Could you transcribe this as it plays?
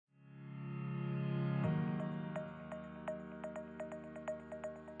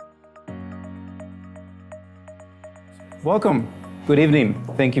Welcome. Good evening.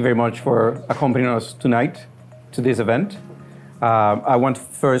 Thank you very much for accompanying us tonight to this event. I want to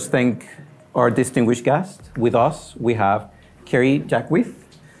first thank our distinguished guest. With us, we have Carrie Jackwith.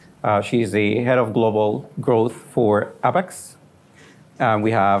 She is the head of global growth for Unpacks. We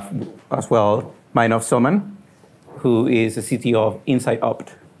have as well Mainov Soman, who is the CTO of InsideOpt.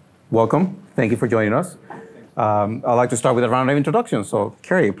 Welcome. Thank you for joining us. I'd like to start with a round of introductions. So,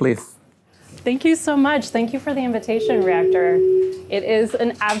 Carrie, please. Thank you so much. Thank you for the invitation, Reaktor. It is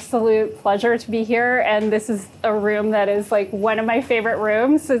an absolute pleasure to be here, and this is a room that is like one of my favorite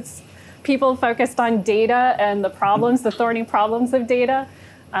rooms. It's people focused on data and the problems, the thorny problems of data.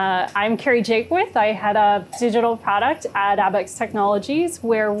 I'm Carrie Jackwith. I head up digital product at Unpacks Technologies,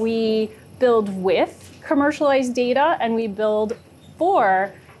 where we build with commercialized data, and we build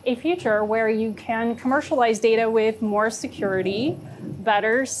for a future where you can commercialize data with more security,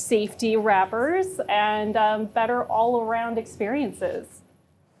 better safety wrappers, and better all-around experiences.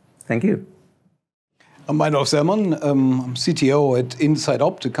 Thank you. I'm Mainov Soman. I'm CTO at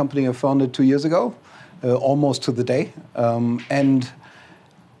InsideOpt, a company I founded 2 years ago, almost to the day. And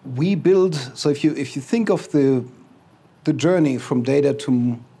we build, so if you think of the journey from data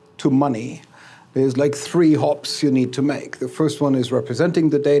to money, there's like 3 hops you need to make. The first one is representing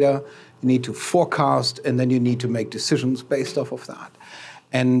the data. You need to forecast, and then you need to make decisions based off of that.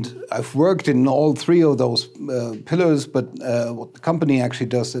 And I've worked in all 3 of those pillars, but what the company actually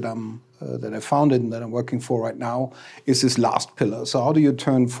does that I founded and that I'm working for right now is this last pillar. So how do you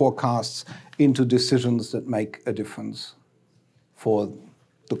turn forecasts into decisions that make a difference for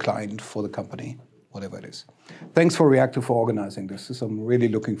the client, for the company, whatever it is? Thanks for Reaktor for organizing this. I'm really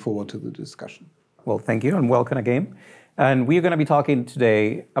looking forward to the discussion. Well, thank you and welcome again. And we're going to be talking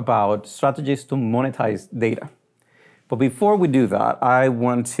today about strategies to monetize data. But before we do that, I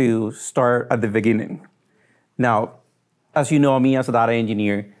want to start at the beginning. Now, as you know me as a data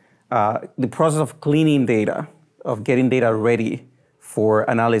engineer, the process of cleaning data, of getting data ready for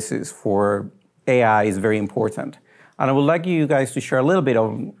analysis, for AI is very important. And I would like you guys to share a little bit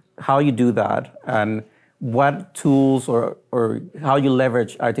of how you do that and what tools or how you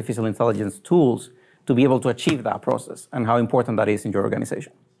leverage artificial intelligence tools to be able to achieve that process and how important that is in your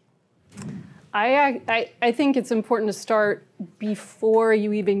organization. I think it's important to start before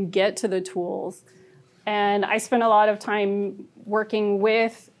you even get to the tools. And I spend a lot of time working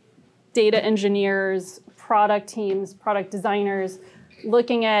with data engineers, product teams, product designers,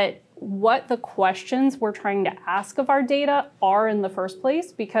 looking at what the questions we're trying to ask of our data are in the first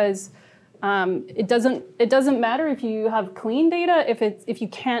place, because it doesn't matter if you have clean data if you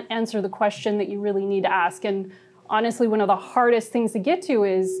can't answer the question that you really need to ask. And honestly, one of the hardest things to get to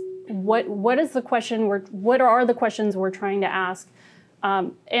is what is the question? What are the questions we're trying to ask?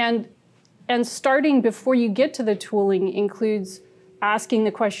 And starting before you get to the tooling includes asking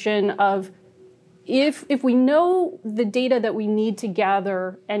the question of if we know the data that we need to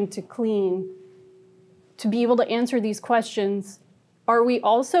gather and to clean to be able to answer these questions, are we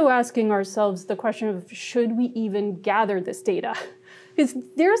also asking ourselves the question of should we even gather this data? Because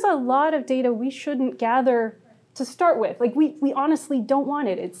there's a lot of data we shouldn't gather to start with. Like we honestly don't want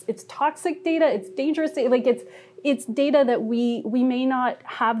it. It's toxic data, it's dangerous data, like it's data that we may not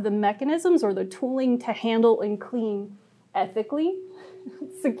have the mechanisms or the tooling to handle and clean ethically,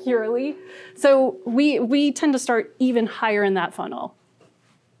 securely. So we tend to start even higher in that funnel.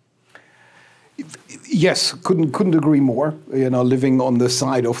 Yes, couldn't agree more. Living on the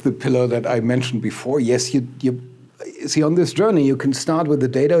side of the pillar that I mentioned before. Yes, you see on this journey, you can start with the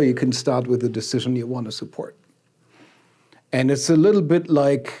data, or you can start with the decision you want to support. And it's a little bit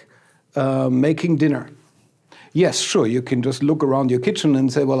like making dinner. Yes, sure, you can just look around your kitchen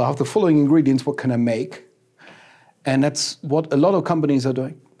and say, well, I have the following ingredients, what can I make? And that's what a lot of companies are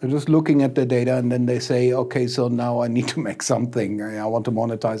doing. They're just looking at the data and then they say, okay, so now I need to make something. I want to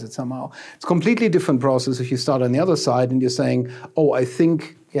monetize it somehow. It's a completely different process if you start on the other side and you're saying, oh, I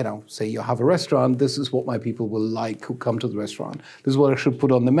think, say you have a restaurant, this is what my people will like who come to the restaurant. This is what I should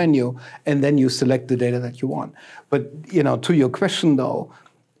put on the menu. And then you select the data that you want. But, to your question though,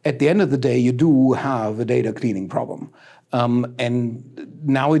 at the end of the day, you do have a data cleaning problem. And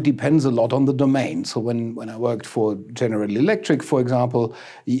now it depends a lot on the domain. So when I worked for General Electric, for example,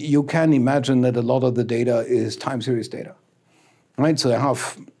 you can imagine that a lot of the data is time series data, right? So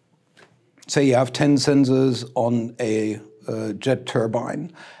say you have 10 sensors on a jet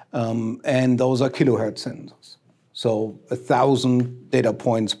turbine, and those are kilohertz sensors. So 1,000 data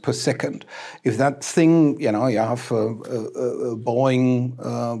points per second. If that thing, you have a Boeing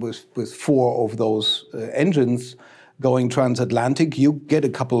with 4 of those engines, going transatlantic, you get a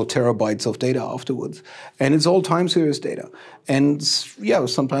couple of terabytes of data afterwards. And it's all time series data. And yeah,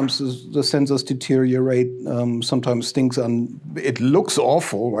 sometimes the sensors deteriorate, sometimes things it looks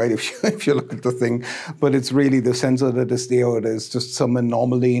awful, right, if you look at the thing, but it's really the sensor that is there, or there's just some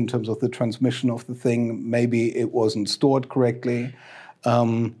anomaly in terms of the transmission of the thing. Maybe it wasn't stored correctly.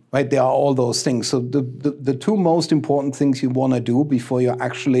 Right, there are all those things. So the two most important things you want to do before you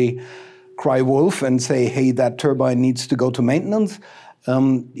actually cry wolf and say, hey, that turbine needs to go to maintenance,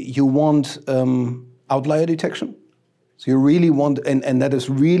 you want outlier detection. So you really want, and that is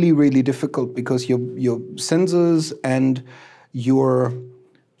really, really difficult because your sensors and your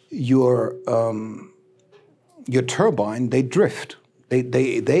turbine, they drift.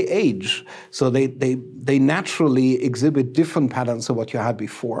 They age, so they naturally exhibit different patterns of what you had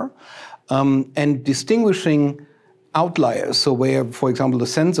before, and distinguishing outliers. So where, for example, the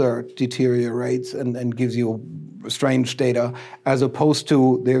sensor deteriorates and gives you strange data, as opposed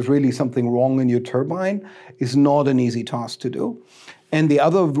to there's really something wrong in your turbine, is not an easy task to do. And the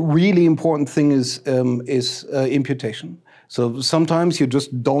other really important thing is imputation. So sometimes you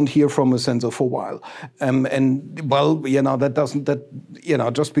just don't hear from a sensor for a while, and well,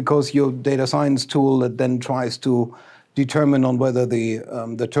 just because your data science tool that then tries to determine on whether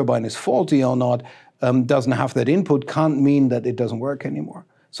the turbine is faulty or not doesn't have that input, can't mean that it doesn't work anymore.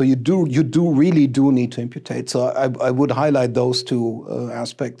 So you really do need to imputate. So I would highlight those two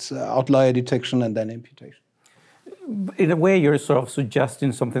aspects: outlier detection and then imputation. In a way, you're sort of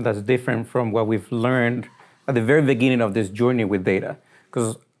suggesting something that's different from what we've learned at the very beginning of this journey with data.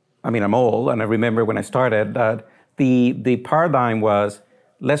 Because, I mean, I'm old, and I remember when I started that the paradigm was,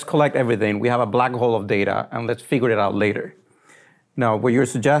 let's collect everything, we have a black hole of data, and let's figure it out later. Now, what you're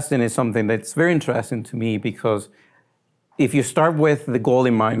suggesting is something that's very interesting to me, because if you start with the goal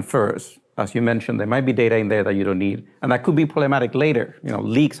in mind first, as you mentioned, there might be data in there that you don't need, and that could be problematic later.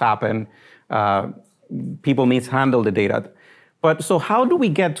 Leaks happen, people mishandle the data. But so how do we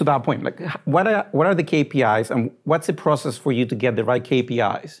get to that point? Like, what are the KPIs, and what's the process for you to get the right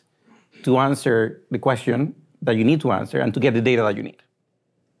KPIs to answer the question that you need to answer and to get the data that you need?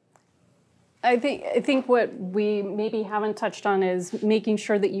 I think what we maybe haven't touched on is making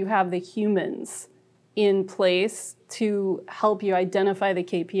sure that you have the humans in place to help you identify the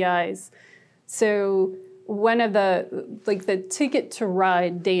KPIs. So one of the ticket to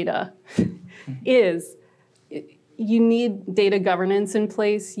ride data is, you need data governance in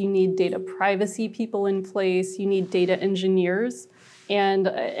place, you need data privacy people in place, you need data engineers, and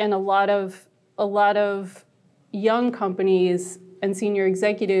a lot of young companies and senior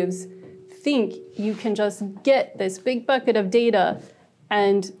executives think you can just get this big bucket of data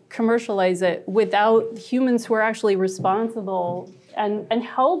and commercialize it without humans who are actually responsible and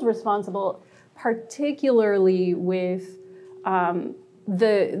held responsible, particularly with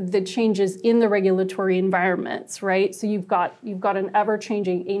the changes in the regulatory environments, right? So you've got an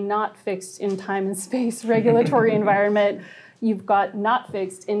ever-changing, a not fixed in time and space regulatory environment. You've got not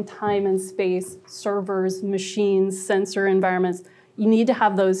fixed in time and space servers, machines, sensor environments. You need to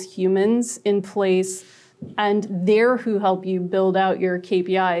have those humans in place, and they're who help you build out your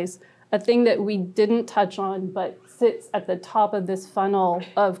KPIs. A thing that we didn't touch on but sits at the top of this funnel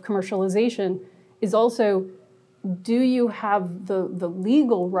of commercialization is also, do you have the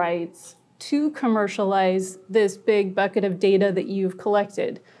legal rights to commercialize this big bucket of data that you've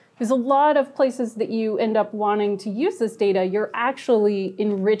collected? There's a lot of places that you end up wanting to use this data, you're actually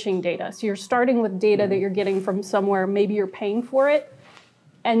enriching data. So you're starting with data that you're getting from somewhere, maybe you're paying for it,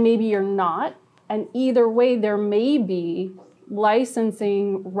 and maybe you're not. And either way, there may be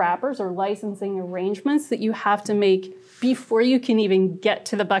licensing wrappers or licensing arrangements that you have to make before you can even get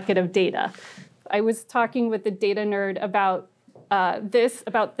to the bucket of data. I was talking with the data nerd about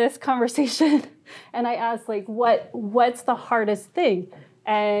this conversation, and I asked, like, what's the hardest thing?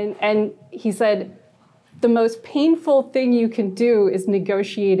 And he said, the most painful thing you can do is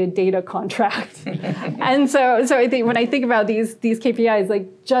negotiate a data contract. And so I think when I think about these KPIs,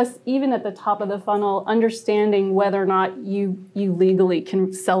 like, just even at the top of the funnel, understanding whether or not you legally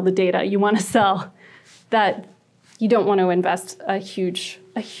can sell the data you want to sell, that you don't want to invest a huge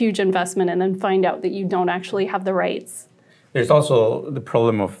investment and then find out that you don't actually have the rights. There's also the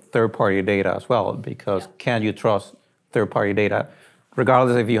problem of third-party data as well, because can you trust third-party data,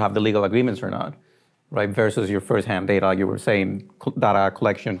 regardless if you have the legal agreements or not, right? Versus your first-hand data, you were saying, data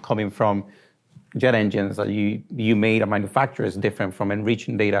collection coming from jet engines that you made a manufacturer is different from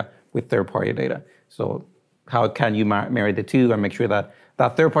enriching data with third-party data. So how can you marry the two and make sure that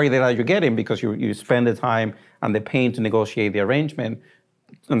that third-party data you're getting, because you spend the time and the pain to negotiate the arrangement,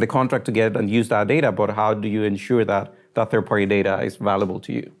 the contract to get and use that data, but how do you ensure that that third-party data is valuable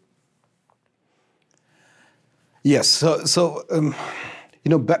to you? Yes. So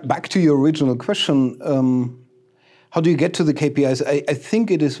back to your original question, how do you get to the KPIs? I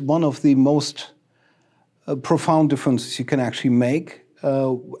think it is one of the most profound differences you can actually make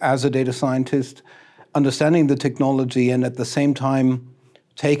as a data scientist, understanding the technology and at the same time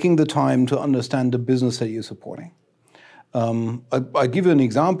taking the time to understand the business that you're supporting. I'll give you an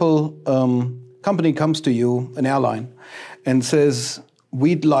example. Company comes to you, an airline, and says,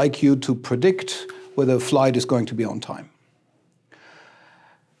 we'd like you to predict whether a flight is going to be on time.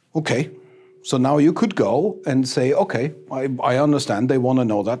 Okay, so now you could go and say, okay, I understand they want to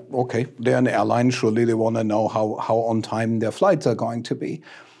know that. Okay, they're an airline, surely they want to know how on time their flights are going to be.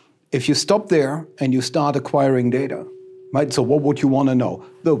 If you stop there and you start acquiring data, right? So what would you want to know?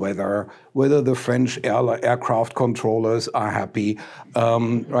 The weather, whether the French aircraft controllers are happy,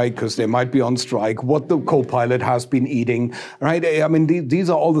 right? Because they might be on strike, what the co-pilot has been eating, right? I mean, these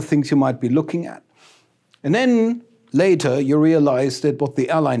are all the things you might be looking at. And then later you realize that what the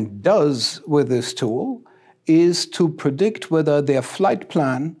airline does with this tool is to predict whether their flight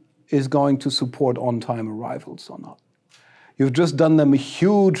plan is going to support on-time arrivals or not. You've just done them a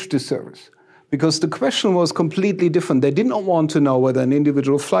huge disservice, because the question was completely different. They did not want to know whether an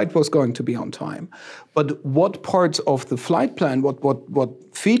individual flight was going to be on time, but what parts of the flight plan,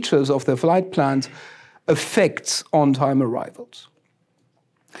 what features of the flight plans affects on-time arrivals.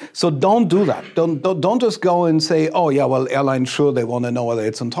 So don't do that. Don't just go and say, oh yeah, well, airlines, sure, they want to know whether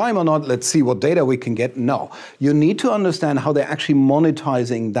it's on time or not. Let's see what data we can get. No, you need to understand how they're actually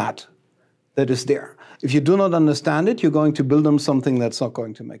monetizing that is there. If you do not understand it, you're going to build them something that's not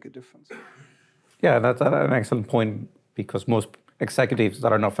going to make a difference. Yeah, that's an excellent point, because most executives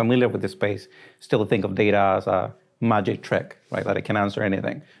that are not familiar with this space still think of data as a magic trick, right? That it can answer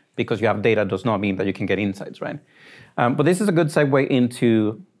anything. Because you have data does not mean that you can get insights, right? But this is a good segue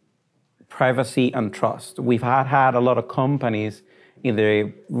into privacy and trust. We've had a lot of companies in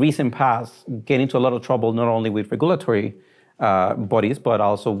the recent past get into a lot of trouble, not only with regulatory bodies, but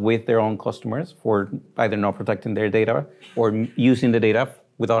also with their own customers for either not protecting their data or using the data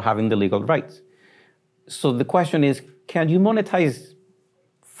without having the legal rights. So the question is, can you monetize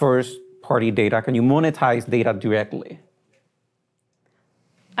first-party data? Can you monetize data directly?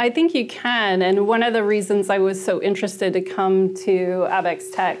 I think you can, and one of the reasons I was so interested to come to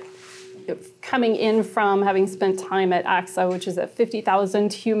Abex Tech, coming in from having spent time at AXA, which is a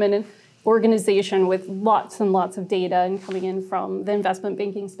 50,000 human organization with lots and lots of data, and coming in from the investment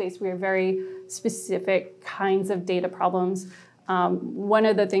banking space, we have very specific kinds of data problems. One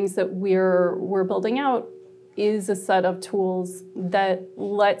of the things that we're building out is a set of tools that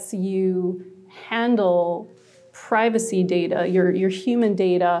lets you handle privacy data, your human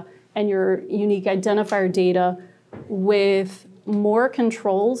data, and your unique identifier data with more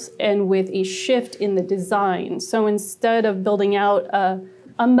controls and with a shift in the design. So instead of building out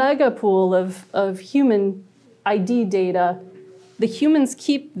a mega pool of human ID data, the humans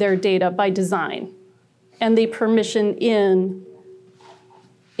keep their data by design, and they permission in,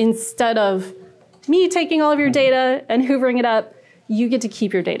 instead of me taking all of your data and hoovering it up, you get to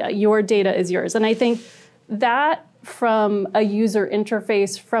keep your data. Your data is yours. And I think that from a user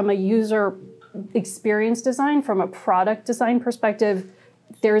interface, from a user experience design, from a product design perspective,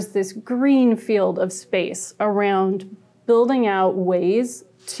 there's this green field of space around building out ways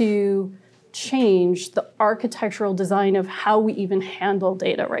to change the architectural design of how we even handle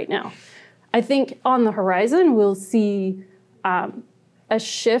data right now. I think on the horizon, we'll see a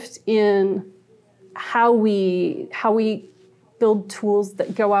shift in how we build tools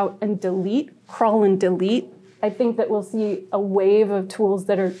that go out and delete, crawl and delete. I think that we'll see a wave of tools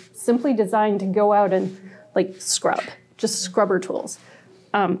that are simply designed to go out and scrub, just scrubber tools.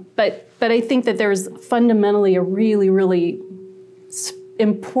 But I think that there's fundamentally a really, really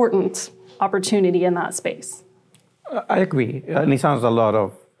important opportunity in that space. I agree. And it sounds a lot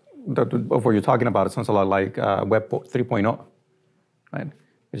of what you're talking about. It sounds a lot like Web 3.0, right?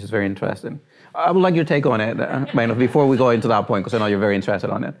 Which is very interesting. I would like your take on it, before we go into that point, because I know you're very interested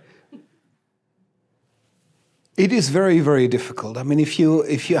on it. It is very, very difficult. I mean, if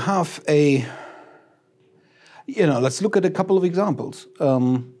you have let's look at a couple of examples.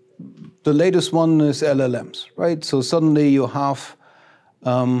 The latest one is LLMs, right? So suddenly you have,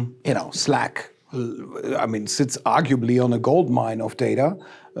 Slack, sits arguably on a gold mine of data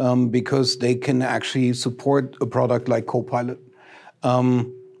because they can actually support a product like Copilot.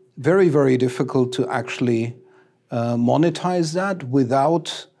 Very, very difficult to actually monetize that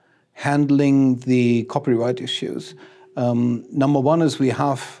without handling the copyright issues. Number one is we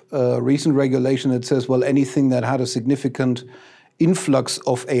have a recent regulation that says, well, anything that had a significant influx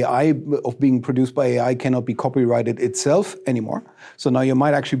of AI, of being produced by AI, cannot be copyrighted itself anymore. So now you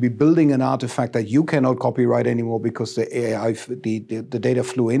might actually be building an artifact that you cannot copyright anymore because the AI, the data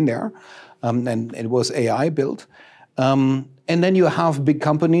flew in there, and it was AI built. And then you have big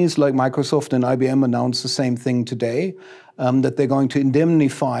companies like Microsoft and IBM announced the same thing today, that they're going to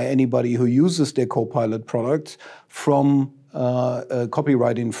indemnify anybody who uses their Copilot products from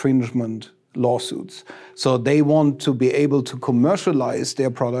copyright infringement lawsuits. So they want to be able to commercialize their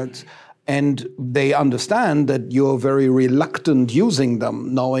products, and they understand that you're very reluctant using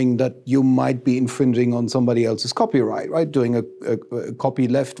them, knowing that you might be infringing on somebody else's copyright, right? Doing a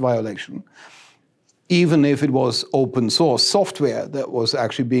copyleft violation. Even if it was open source software that was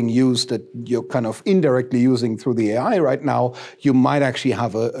actually being used that you're kind of indirectly using through the AI right now, you might actually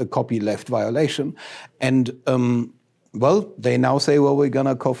have a copyleft violation. And well, they now say, well, we're going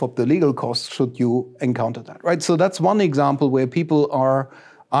to cough up the legal costs should you encounter that, right? So that's one example where people are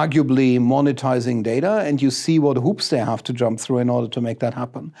arguably monetizing data, and you see what hoops they have to jump through in order to make that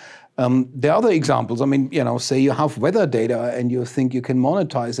happen. The other examples, I mean, you know, say you have weather data and you think you can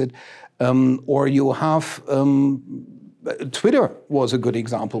monetize it, or you have Twitter was a good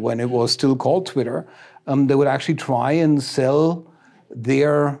example when it was still called Twitter. They would actually try and sell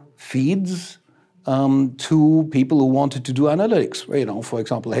their feeds to people who wanted to do analytics, you know, for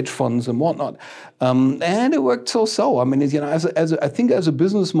example, hedge funds and whatnot. And it worked so-so. I mean, you know, I think as a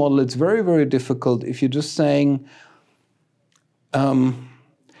business model, it's very, very difficult if you're just saying,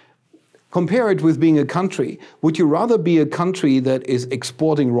 compare it with being a country. Would you rather be a country that is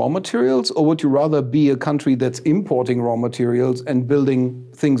exporting raw materials, or would you rather be a country that's importing raw materials and building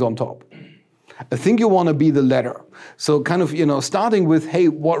things on top? I think you want to be the latter. So kind of, you know, starting with, hey,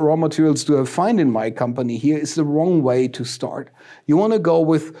 what raw materials do I find in my company here is the wrong way to start. You want to go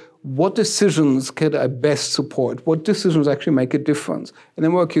with what decisions can I best support? What decisions actually make a difference? And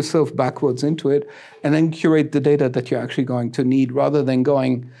then work yourself backwards into it and then curate the data that you're actually going to need rather than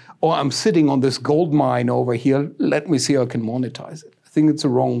going, oh, I'm sitting on this gold mine over here. Let me see how I can monetize it. I think it's a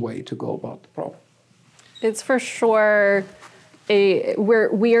wrong way to go about the problem. It's for sure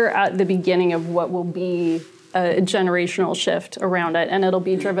we're at the beginning of what will be a generational shift around it, and it'll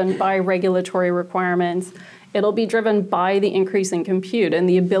be driven by regulatory requirements. It'll be driven by the increase in compute and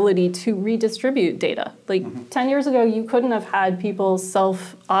the ability to redistribute data. Like 10 years ago, you couldn't have had people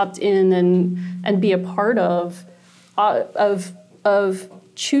self-opt in and be a part of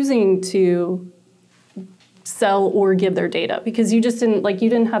choosing to sell or give their data, because you just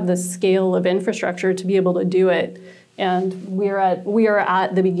didn't have the scale of infrastructure to be able to do it. And we are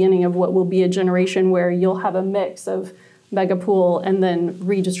at the beginning of what will be a generation where you'll have a mix of mega pool and then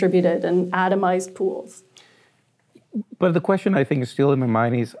redistributed and atomized pools. But the question I think is still in my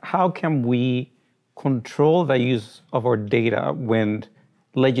mind is, how can we control the use of our data when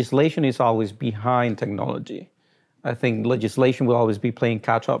legislation is always behind technology? I think legislation will always be playing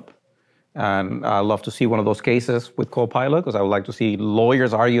catch up. And I'd love to see one of those cases with Copilot, because I would like to see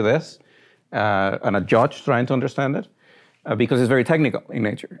lawyers argue this and a judge trying to understand it, because it's very technical in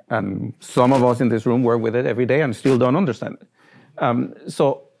nature. And some of us in this room work with it every day and still don't understand it.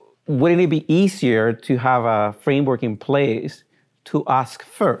 So wouldn't it be easier to have a framework in place to ask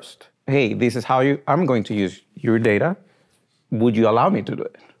first, hey, this is how I'm going to use your data. Would you allow me to do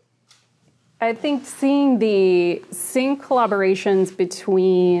it? I think seeing collaborations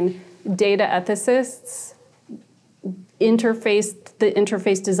between data ethicists, the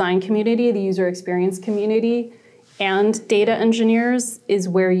interface design community, the user experience community, and data engineers is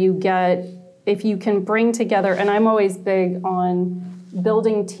where you get, if you can bring together, and I'm always big on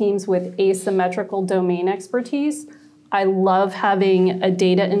building teams with asymmetrical domain expertise. I love having a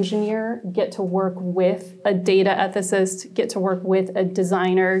data engineer get to work with a data ethicist, get to work with a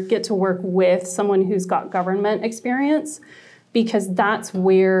designer, get to work with someone who's got government experience, because that's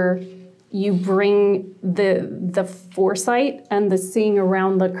where you bring the foresight and the seeing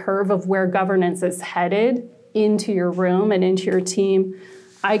around the curve of where governance is headed into your room and into your team.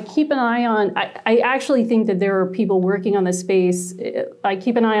 I keep an eye on, I actually think that there are people working on this space. I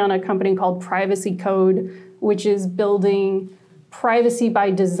keep an eye on a company called Privacy Code, which is building privacy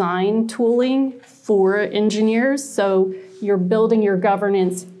by design tooling for engineers. So you're building your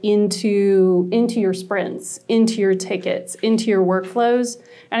governance into your sprints, into your tickets, into your workflows.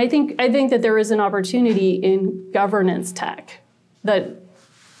 And I think that there is an opportunity in governance tech that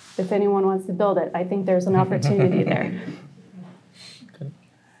if anyone wants to build it, I think there's an opportunity there.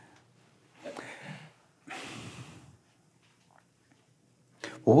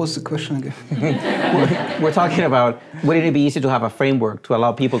 What was the question again? We're talking about, wouldn't it be easy to have a framework to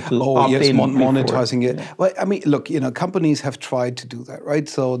allow people to opt in monetizing it. Well, I mean, look, companies have tried to do that, right?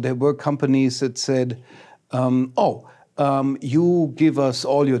 So there were companies that said, you give us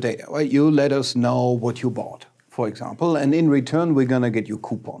all your data, right? You let us know what you bought, for example, and in return, we're going to get you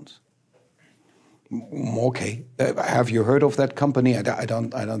coupons. Okay, have you heard of that company? I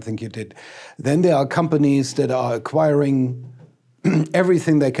don't think you did. Then there are companies that are acquiring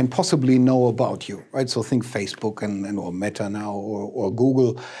everything they can possibly know about you, right? So think Facebook or Meta now or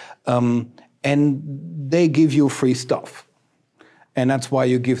Google, and they give you free stuff. And that's why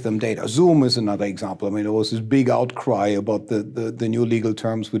you give them data. Zoom is another example. I mean, there was this big outcry about the new legal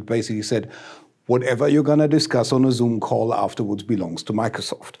terms, which basically said, whatever you're going to discuss on a Zoom call afterwards belongs to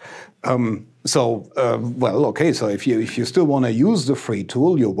Microsoft. So if you still want to use the free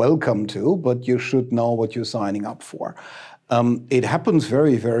tool, you're welcome to, but you should know what you're signing up for. It happens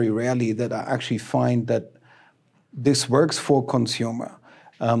very, very rarely that I actually find that this works for consumer.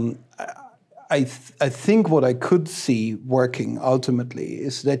 I think what I could see working ultimately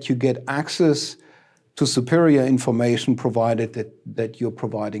is that you get access to superior information provided that you're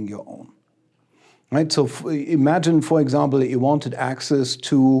providing your own. Right? So imagine, for example, that you wanted access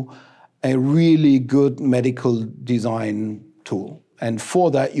to a really good medical design tool. And for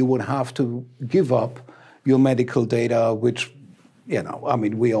that, you would have to give up your medical data, which, I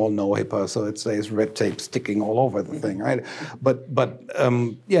mean, we all know HIPAA, so it says red tape sticking all over the thing, right? But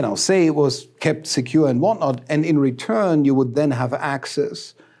say it was kept secure and whatnot, and in return, you would then have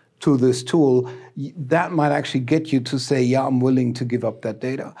access to this tool. That might actually get you to say, yeah, I'm willing to give up that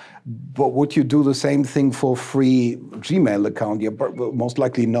data. But would you do the same thing for free Gmail account? Yeah, most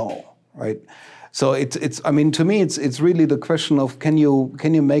likely no, right? So I mean, to me, it's really the question of can you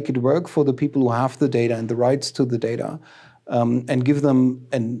make it work for the people who have the data and the rights to the data, and give them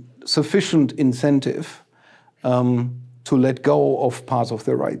a sufficient incentive to let go of parts of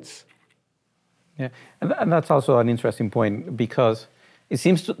their rights. Yeah, and that's also an interesting point, because it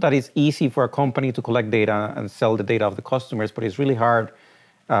seems that it's easy for a company to collect data and sell the data of the customers, but it's really hard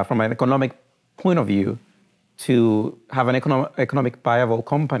from an economic point of view to have an economic viable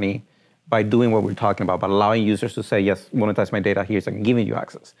company by doing what we're talking about, by allowing users to say, yes, monetize my data, here's I'm giving you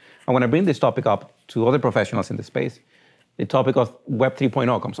access. And when I bring this topic up to other professionals in the space, the topic of Web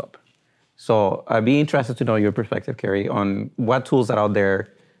 3.0 comes up. So I'd be interested to know your perspective, Carrie, on what tools are out there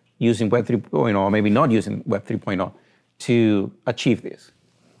using Web 3.0, or maybe not using Web 3.0, to achieve this.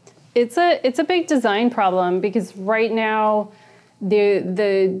 It's a big design problem, because right now,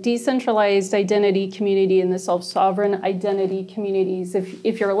 the decentralized identity community and the self-sovereign identity communities,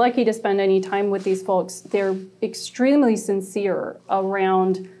 if you're lucky to spend any time with these folks, they're extremely sincere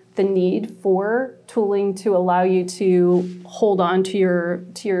around the need for tooling to allow you to hold on to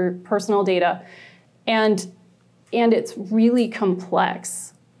your personal data. And it's really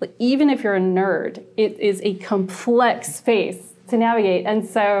complex. Like, even if you're a nerd, it is a complex space to navigate. And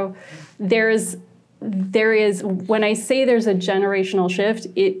so there is, when I say there's a generational shift,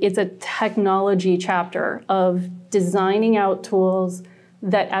 it's a technology chapter of designing out tools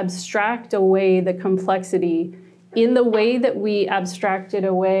that abstract away the complexity in the way that we abstracted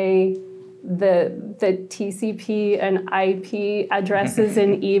away the TCP and IP addresses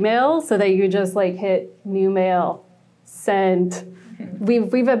in email, so that you just like hit new mail, send.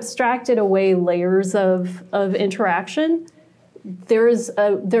 We've abstracted away layers of interaction. There's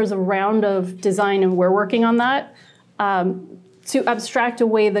a round of design, and we're working on that, to abstract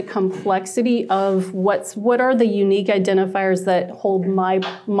away the complexity of what are the unique identifiers that hold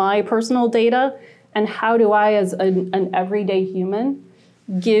my personal data, and how do I, as an everyday human,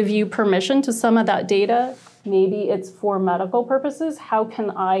 give you permission to some of that data. Maybe it's for medical purposes. How can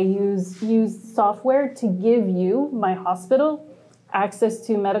I use software to give you, my hospital, access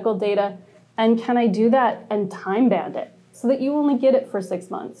to medical data? And can I do that and time band it so that you only get it for 6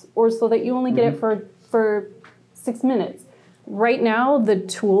 months, or so that you only get it for 6 minutes? Right now, the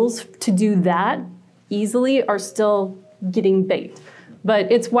tools to do that easily are still getting baked.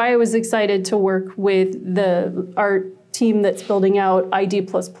 But it's why I was excited to work with our team that's building out ID++,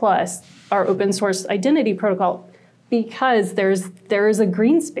 our open source identity protocol, because there is a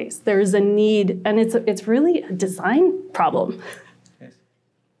green space, there is a need, and it's really a design problem.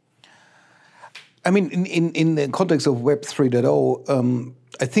 I mean, in the context of Web 3.0,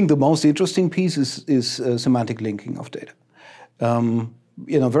 I think the most interesting piece is semantic linking of data.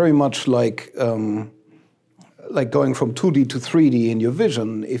 Very much like like going from 2D to 3D in your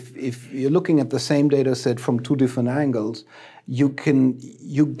vision, if you're looking at the same data set from two different angles, you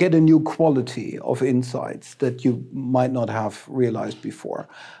get a new quality of insights that you might not have realized before.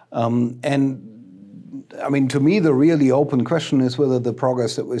 And I mean, to me, the really open question is whether the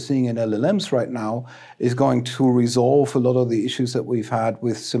progress that we're seeing in LLMs right now is going to resolve a lot of the issues that we've had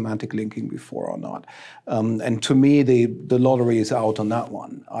with semantic linking before or not. And to me, the lottery is out on that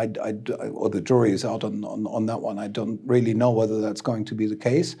one, or the jury is out on that one. I don't really know whether that's going to be the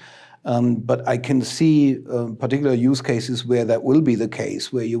case. But I can see particular use cases where that will be the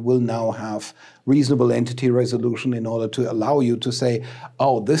case, where you will now have reasonable entity resolution in order to allow you to say,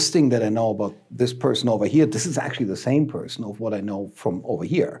 oh, this thing that I know about this person over here, this is actually the same person of what I know from over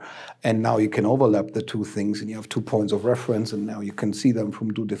here. And now you can overlap the two things and you have 2 points of reference and now you can see them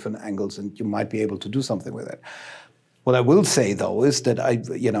from 2 different angles and you might be able to do something with it. What I will say, though, is that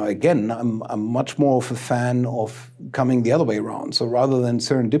I'm much more of a fan of coming the other way around. So rather than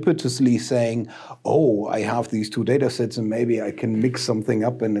serendipitously saying, oh, I have these 2 data sets and maybe I can mix something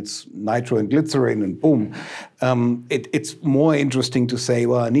up and it's nitro and glycerin and boom, it's more interesting to say,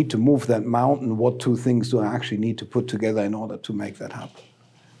 well, I need to move that mountain. What 2 things do I actually need to put together in order to make that happen?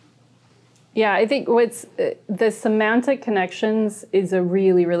 Yeah, I think the semantic connections is a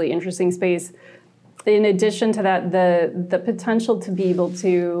really, really interesting space. In addition to that, the potential to be able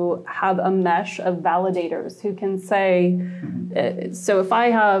to have a mesh of validators who can say, so if I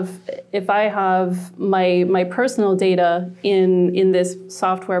have my personal data in this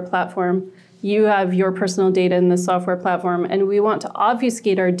software platform, you have your personal data in the software platform, and we want to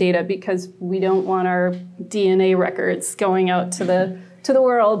obfuscate our data because we don't want our DNA records going out to the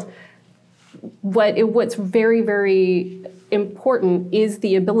world. What's very, very important is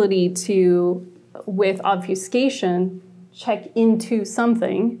the ability to, with obfuscation, check into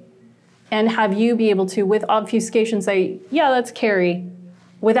something and have you be able to, with obfuscation, say, yeah, that's Carrie,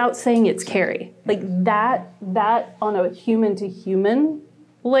 without saying it's Carrie. Like that on a human-to-human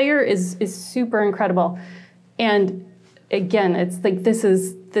layer is super incredible. And again, it's like this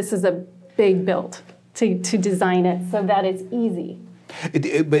is a big build to design it so that it's easy.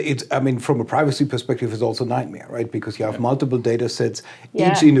 I mean, from a privacy perspective, it's also a nightmare, right? Because you have multiple data sets.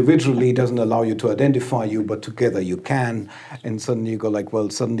 Yeah. Each individually doesn't allow you to identify you, but together you can. And suddenly you go like, well,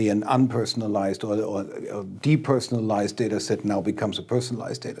 suddenly an unpersonalized or depersonalized data set now becomes a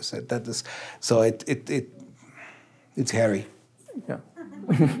personalized data set. That is, so it's hairy. Yeah.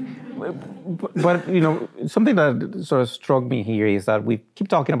 But something that sort of struck me here is that we keep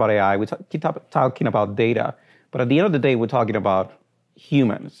talking about AI, we keep talking about data, but at the end of the day, we're talking about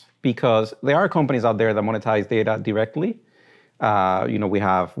humans, because there are companies out there that monetize data directly. We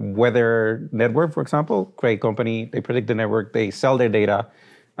have Weather Network, for example, great company. They predict the network, they sell their data.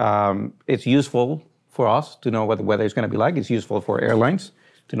 It's useful for us to know what the weather is going to be like. It's useful for airlines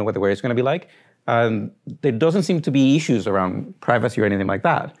to know what the weather is going to be like. And there doesn't seem to be issues around privacy or anything like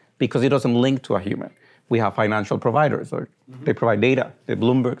that, because it doesn't link to a human. We have financial providers, or they provide data, the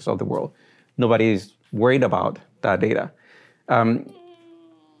Bloombergs of the world. Nobody is worried about that data.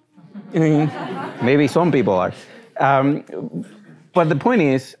 Maybe some people are. But the point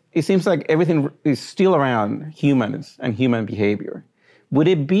is, it seems like everything is still around humans and human behavior. Would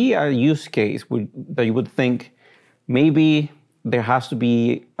it be a use case that you would think maybe there has to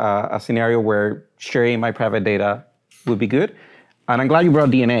be a scenario where sharing my private data would be good? And I'm glad you brought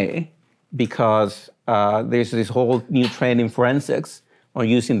DNA, because there's this whole new trend in forensics on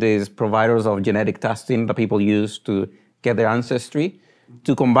using these providers of genetic testing that people use to get their ancestry,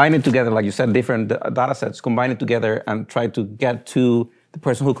 to combine it together, like you said, different data sets, combine it together and try to get to the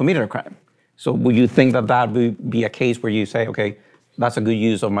person who committed a crime. So would you think that that would be a case where you say, okay, that's a good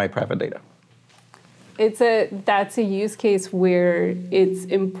use of my private data? That's a use case where it's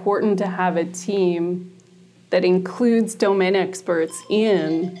important to have a team that includes domain experts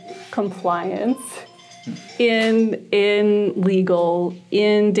in compliance, in legal,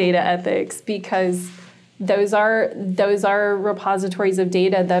 in data ethics, because those are repositories of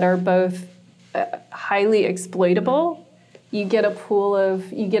data that are both highly exploitable. You get a pool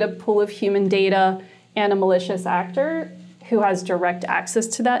of human data and a malicious actor who has direct access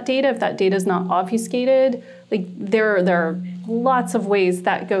to that data. If that data is not obfuscated, like there are lots of ways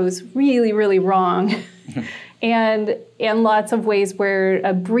that goes really, really wrong, and lots of ways where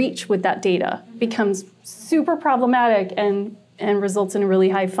a breach with that data becomes super problematic and results in a really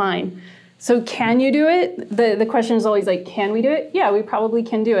high fine. So can you do it? The question is always like, can we do it? Yeah, we probably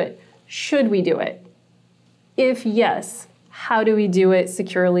can do it. Should we do it? If yes, how do we do it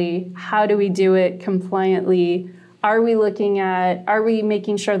securely? How do we do it compliantly? are we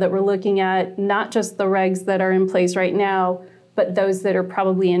making sure that we're looking at not just the regs that are in place right now, but those that are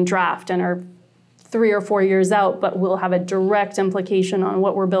probably in draft and are 3 or 4 years out, but will have a direct implication on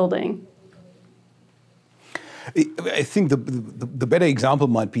what we're building? I think the better example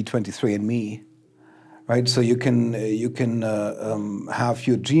might be 23andMe, right? So you can have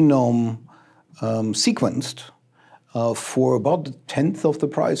your genome sequenced for about a tenth of the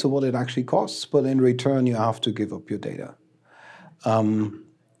price of what it actually costs, but in return you have to give up your data.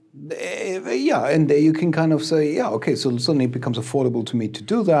 Yeah, and you can kind of say, yeah, okay, so suddenly it becomes affordable to me to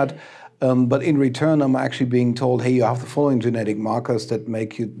do that. But in return, I'm actually being told, hey, you have the following genetic markers that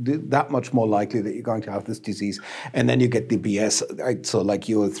make you that much more likely that you're going to have this disease. And then you get the BS, right? So like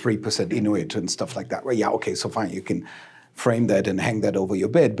you're 3% Inuit and stuff like that. Well, yeah, okay, so fine, you can frame that and hang that over your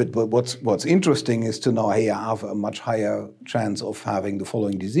bed. But what's interesting is to know, hey, I have a much higher chance of having the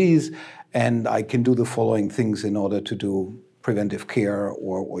following disease, and I can do the following things in order to do preventive care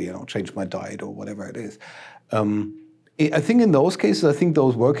or change my diet or whatever it is. I think in those cases, I think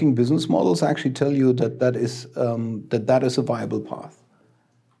those working business models actually tell you that is a viable path.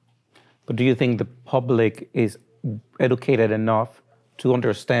 But do you think the public is educated enough to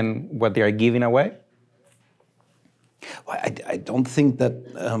understand what they are giving away? Well, I don't think that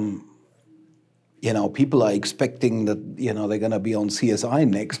people are expecting that they're going to be on CSI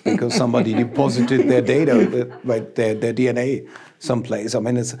next because somebody deposited their data, right, their DNA someplace. I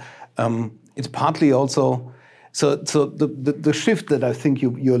mean, it's partly also. So the shift that I think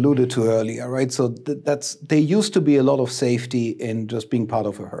you alluded to earlier, right? So there used to be a lot of safety in just being part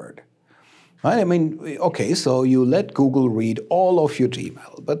of a herd, right? I mean, okay, so you let Google read all of your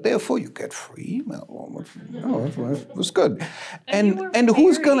Gmail, but therefore you get free email. It was good. And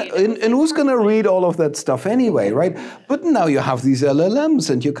who's gonna read all of that stuff anyway, right? But now you have these LLMs,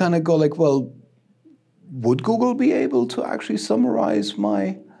 and you kind of go like, well, would Google be able to actually summarize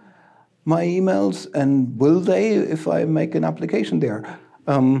my emails, and will they if I make an application there?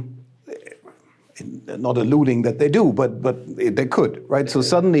 Not alluding that they do, but they could, right? So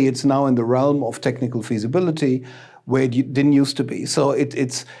suddenly it's now in the realm of technical feasibility where it didn't used to be. So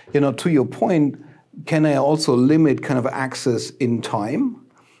it's to your point, can I also limit kind of access in time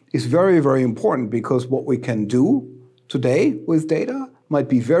is very, very important, because what we can do today with data might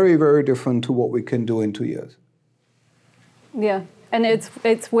be very, very different to what we can do in 2 years. Yeah. And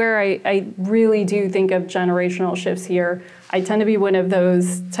it's where I really do think of generational shifts here. I tend to be one of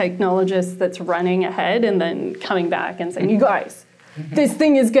those technologists that's running ahead and then coming back and saying, you guys, this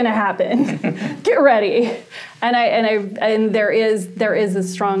thing is going to happen. Get ready. And there is a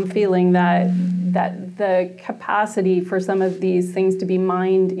strong feeling that the capacity for some of these things to be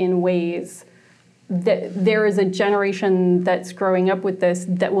mined in ways that there is a generation that's growing up with this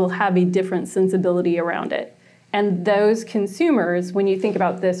that will have a different sensibility around it. And those consumers, when you think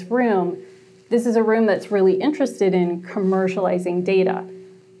about this is a room that's really interested in commercializing data.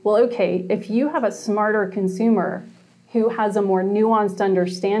 Well, okay, if you have a smarter consumer who has a more nuanced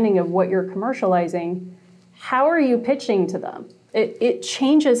understanding of what you're commercializing, how are you pitching to them? It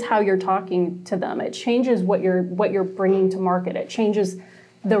changes how you're talking to them. It changes what you're bringing to market. It changes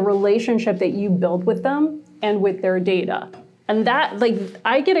the relationship that you build with them and with their data. And that,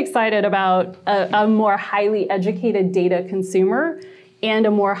 I get excited about a more highly educated data consumer and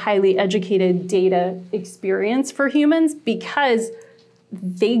a more highly educated data experience for humans, because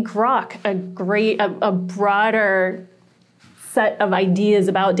they grok a broader set of ideas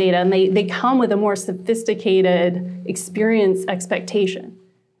about data, and they come with a more sophisticated experience expectation.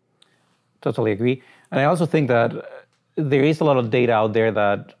 Totally agree. And I also think that there is a lot of data out there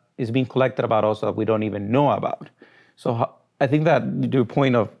that is being collected about us that we don't even know about. So I think that the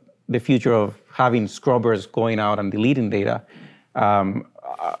point of the future of having scrubbers going out and deleting data, I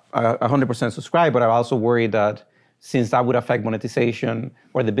 100% subscribe, but I'm also worried that since that would affect monetization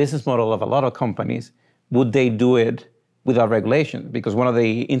or the business model of a lot of companies, would they do it without regulation? Because one of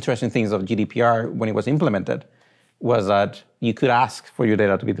the interesting things of GDPR when it was implemented was that you could ask for your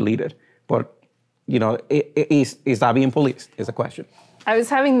data to be deleted. But is that being policed is a question. I was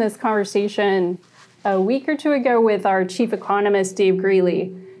having this conversation a week or two ago with our chief economist, Dave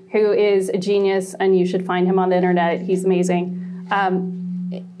Greeley, who is a genius, and you should find him on the internet. He's amazing.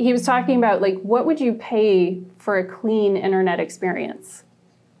 He was talking about, what would you pay for a clean internet experience?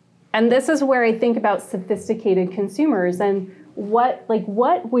 And this is where I think about sophisticated consumers, and what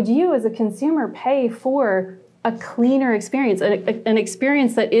would you as a consumer pay for a cleaner experience, an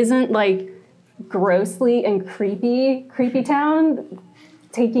experience that isn't grossly and creepy town,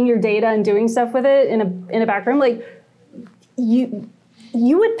 taking your data and doing stuff with it in a back room. You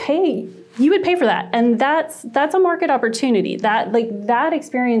would pay you would pay for that. And that's a market opportunity. That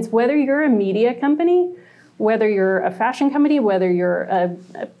experience, whether you're a media company, whether you're a fashion company, whether you're a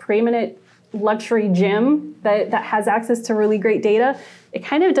preeminent luxury gym that has access to really great data, it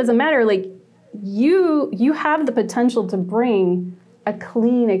kind of doesn't matter. Like you have the potential to bring a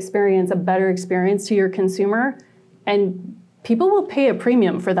clean experience, a better experience to your consumer, and people will pay a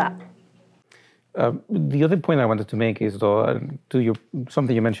premium for that. The other point I wanted to make is, though,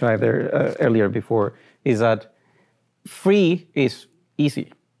 something you mentioned earlier before, is that free is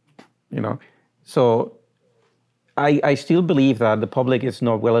easy, So I still believe that the public is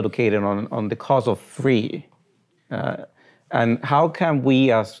not well educated on the cost of free. And how can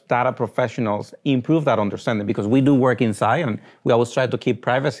we as data professionals improve that understanding? Because we do work inside and we always try to keep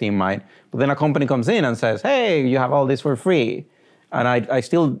privacy in mind. But then a company comes in and says, hey, you have all this for free. And I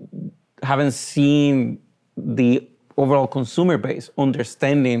still haven't seen the overall consumer base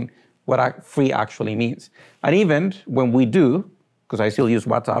understanding what free actually means. And even when we do, because I still use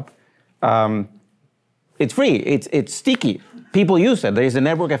WhatsApp, it's free, it's sticky. People use it. There is a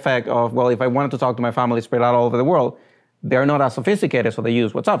network effect of, well, if I wanted to talk to my family spread out all over the world, they're not as sophisticated, so they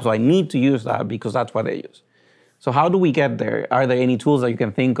use WhatsApp. So I need to use that because that's what they use. So how do we get there? Are there any tools that you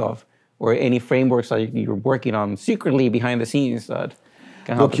can think of or any frameworks that you're working on secretly behind the scenes that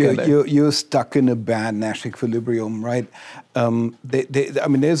can help us get there? You're stuck in a bad Nash equilibrium, right?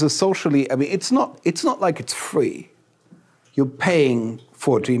 There's a socially, it's not like it's free. You're paying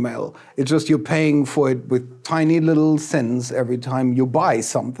for Gmail. It's just you're paying for it with tiny little cents every time you buy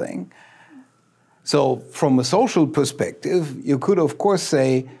something. So from a social perspective, you could, of course,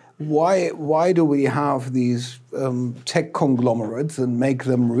 say, why do we have these tech conglomerates and make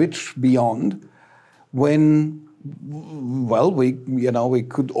them rich beyond when, well, we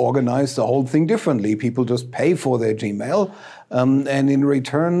could organize the whole thing differently. People just pay for their Gmail, and in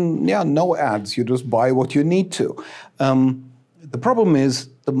return, no ads. You just buy what you need to. The problem is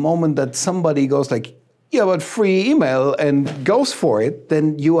the moment that somebody goes like, yeah, but free email and goes for it,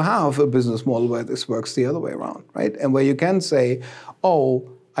 then you have a business model where this works the other way around, right? And where you can say, oh,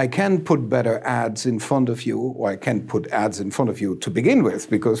 I can put better ads in front of you, or I can put ads in front of you to begin with,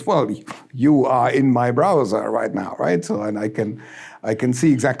 because, well, you are in my browser right now, right? So, and I can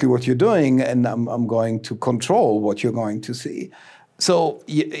see exactly what you're doing, and I'm going to control what you're going to see. So,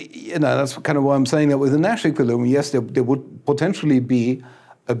 that's kind of why I'm saying that with the Nash equilibrium, yes, there would potentially be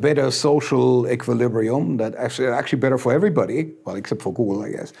a better social equilibrium that actually better for everybody, well, except for Google, I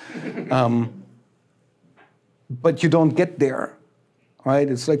guess. But you don't get there, right?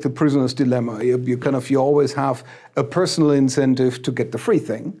 It's like the prisoner's dilemma. You always have a personal incentive to get the free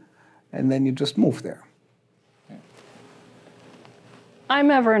thing, and then you just move there.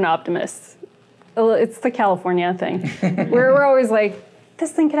 I'm ever an optimist. It's the California thing. we're always like,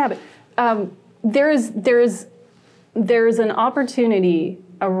 this thing could happen. There's an opportunity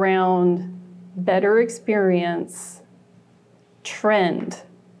around better experience, trend,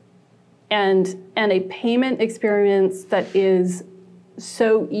 and a payment experience that is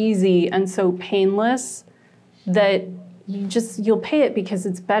so easy and so painless that you'll pay it because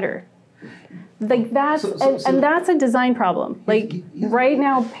it's better. Like that's and that's a design problem. Like right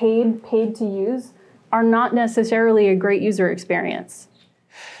now, paid to use are not necessarily a great user experience.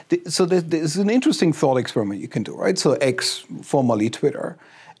 So there's an interesting thought experiment you can do, right? So X, formerly Twitter,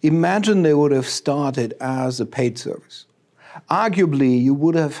 imagine they would have started as a paid service. Arguably, you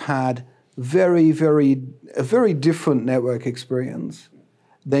would have had a very different network experience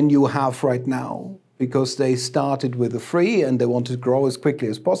than you have right now, because they started with a free and they wanted to grow as quickly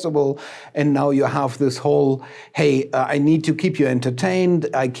as possible. And now you have this whole, hey, I need to keep you entertained.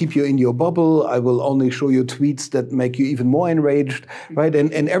 I keep you in your bubble. I will only show you tweets that make you even more enraged, right?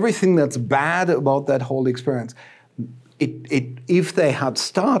 And everything that's bad about that whole experience. If they had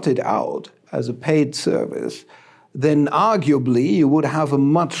started out as a paid service, then arguably you would have a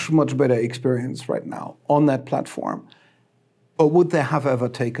much, much better experience right now on that platform. But would they have ever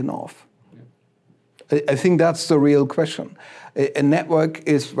taken off? I think that's the real question. A network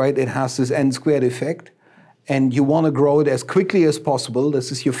is, right, it has this n squared effect, and you want to grow it as quickly as possible.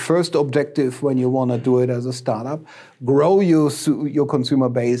 This is your first objective when you want to do it as a startup. Grow your consumer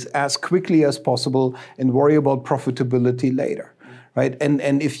base as quickly as possible and worry about profitability later, right? And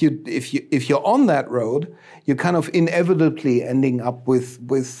if you're on that road, you're kind of inevitably ending up with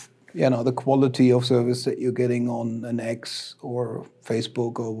the quality of service that you're getting on an X or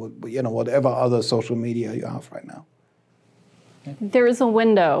Facebook or whatever other social media you have right now. There is a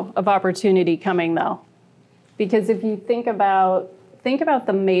window of opportunity coming, though, because if you think about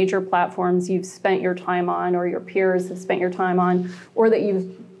the major platforms you've spent your time on, or your peers have spent your time on, or that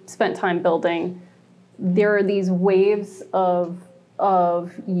you've spent time building, there are these waves of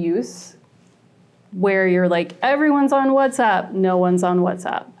use where you're like, everyone's on WhatsApp, no one's on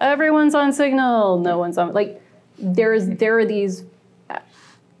WhatsApp. Everyone's on Signal, no one's on, like, there are these,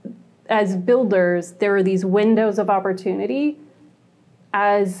 as builders, there are these windows of opportunity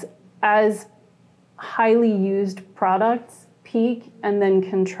as highly used products peak and then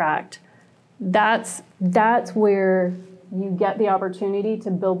contract. That's where you get the opportunity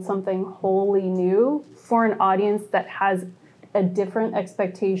to build something wholly new for an audience that has a different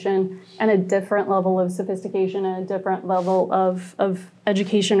expectation and a different level of sophistication and a different level of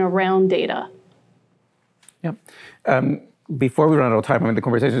education around data. Yeah. Before we run out of time, I mean, the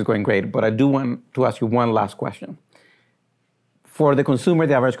conversation is going great, but I do want to ask you one last question. For the consumer,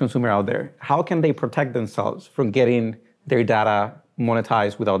 the average consumer out there, how can they protect themselves from getting their data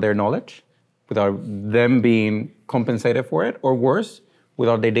monetized without their knowledge, without them being compensated for it, or worse,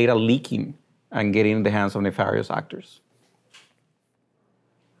 without their data leaking and getting in the hands of nefarious actors?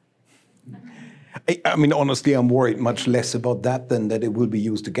 I mean, honestly, I'm worried much less about that than that it will be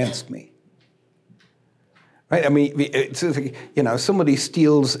used against me. Right? I mean, it's, you know, somebody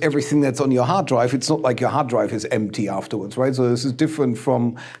steals everything that's on your hard drive. It's not like your hard drive is empty afterwards, right? So this is different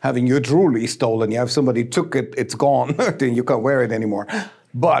from having your jewelry stolen. You have somebody took it, it's gone, then you can't wear it anymore.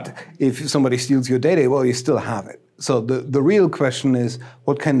 But if somebody steals your data, well, you still have it. So the real question is,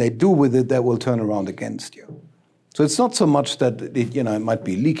 what can they do with it that will turn around against you? So it's not so much that it might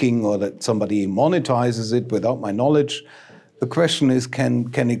be leaking or that somebody monetizes it without my knowledge. The question is, can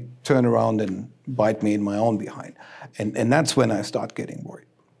it turn around and bite me in my own behind? And that's when I start getting worried.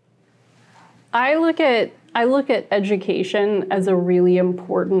 I look at education as a really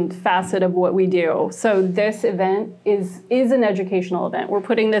important facet of what we do. So this event is an educational event. We're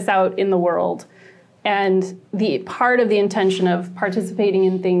putting this out in the world. And the part of the intention of participating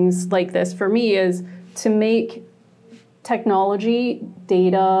in things like this for me is to make technology,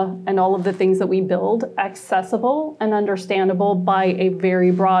 data, and all of the things that we build accessible and understandable by a very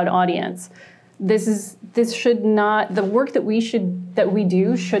broad audience. This should not, the work that we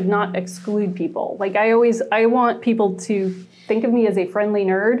do should not exclude people. Like I want people to think of me as a friendly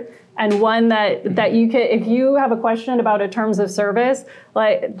nerd and one that you can, if you have a question about a terms of service,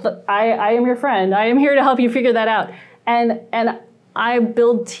 like I am your friend. I am here to help you figure that out. And I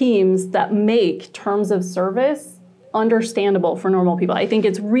build teams that make terms of service understandable for normal people. I think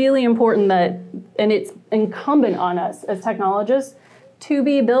it's really important that, and it's incumbent on us as technologists to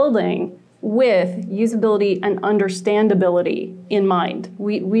be building with usability and understandability in mind.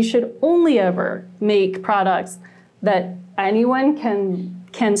 We should only ever make products that anyone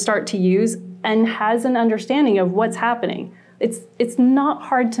can start to use and has an understanding of what's happening. It's not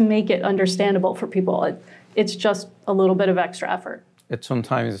hard to make it understandable for people. It's just a little bit of extra effort. It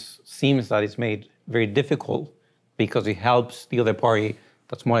sometimes seems that it's made very difficult because it helps the other party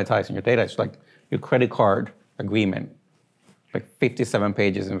that's monetizing your data. It's like your credit card agreement, like 57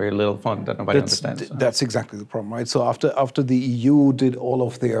 pages and very little font that nobody understands. So. That's exactly the problem, right? So after the EU did all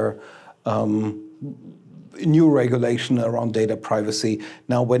of their new regulation around data privacy,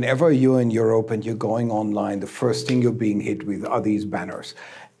 now whenever you're in Europe and you're going online, the first thing you're being hit with are these banners.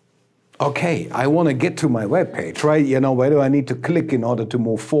 Okay, I want to get to my web page, right? Where do I need to click in order to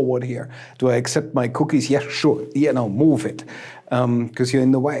move forward here? Do I accept my cookies? Yes, sure. Move it, because you're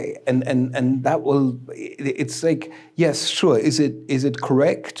in the way. And that will, it's like, yes, sure. Is it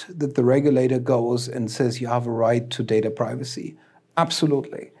correct that the regulator goes and says you have a right to data privacy?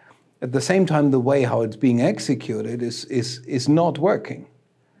 Absolutely. At the same time, the way how it's being executed is not working,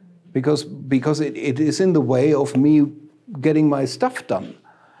 because it is in the way of me getting my stuff done.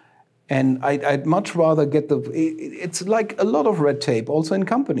 And I'd much rather get it's like a lot of red tape also in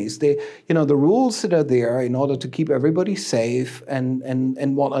companies. The rules that are there in order to keep everybody safe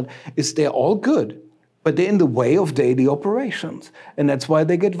and whatnot, they're all good, but they're in the way of daily operations. And that's why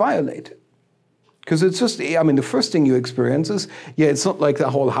they get violated. Because it's just, the first thing you experience is, it's not like the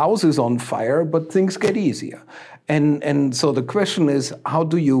whole house is on fire, but things get easier. And so the question is, how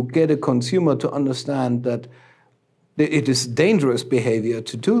do you get a consumer to understand that it is dangerous behavior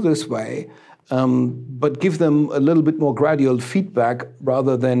to do this way, but give them a little bit more gradual feedback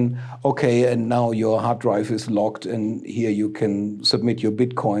rather than, okay, and now your hard drive is locked and here you can submit your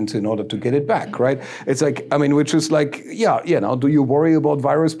Bitcoins in order to get it back, right? It's like, which is like, do you worry about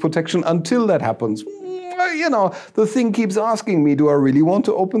virus protection until that happens? The thing keeps asking me, do I really want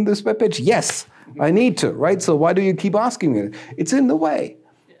to open this webpage? Yes, I need to, right? So why do you keep asking me? It's in the way.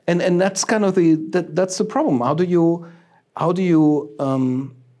 And that's kind of that's the problem. How do you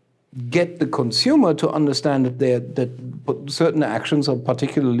get the consumer to understand that certain actions are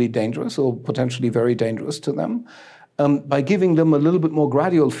particularly dangerous or potentially very dangerous to them, by giving them a little bit more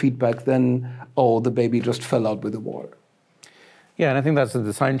gradual feedback than, oh, the baby just fell out with the water. Yeah, and I think that's the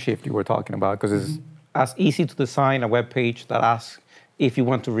design shift you were talking about, because it's as easy to design a web page that asks if you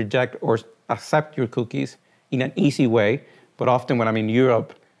want to reject or accept your cookies in an easy way. But often when I'm in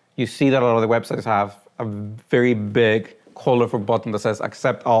Europe, you see that a lot of the websites have a very big, colorful button that says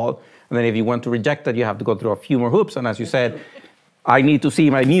accept all. And then if you want to reject that, you have to go through a few more hoops. And as you said, I need to see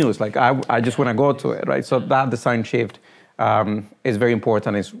my news. Like I just want to go to it, right? So that design shift is very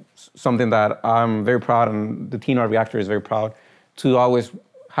important. It's something that I'm very proud, and the team at Reaktor is very proud to always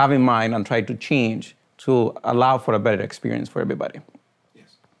have in mind and try to change to allow for a better experience for everybody.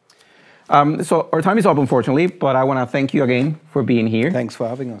 Yes. So our time is up, unfortunately, but I want to thank you again for being here. Thanks for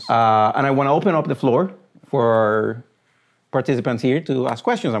having us. And I want to open up the floor for our participants here to ask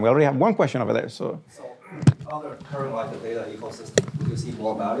questions. And we already have one question over there. So on the current data ecosystem, do you see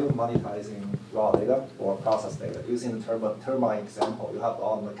more value monetizing raw data or process data? Using the turbine example, you have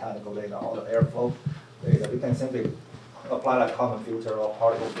all the mechanical data, all the airflow data. You can simply apply a common filter or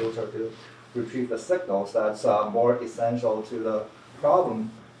particle filter to retrieve the signals that's more essential to the problem,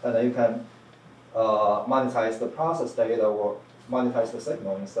 and then you can monetize the process data or monetize the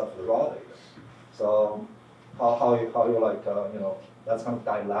signal instead of the raw data. So how you like, that's kind of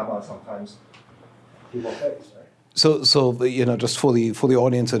dilemma sometimes people face, right? So just for the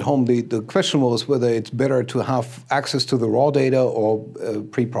audience at home, the question was whether it's better to have access to the raw data or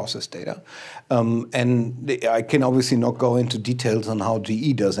pre-processed data. And I can obviously not go into details on how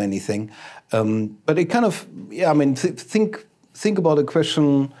GE does anything, but it kind of, think about a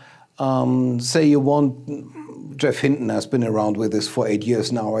question. Say you want, Jeff Hinton has been around with this for 8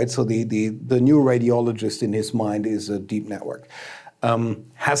 years now, right? So the new radiologist in his mind is a deep network.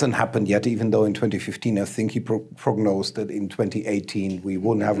 Hasn't happened yet, even though in 2015, I think he prognosed that in 2018, we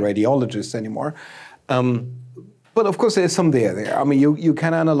wouldn't have radiologists anymore. But of course, there's some there. I mean, you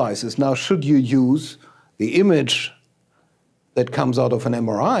can analyze this. Now, should you use the image that comes out of an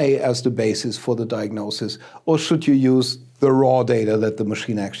MRI as the basis for the diagnosis, or should you use the raw data that the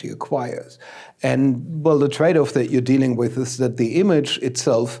machine actually acquires? And, well, the trade-off that you're dealing with is that the image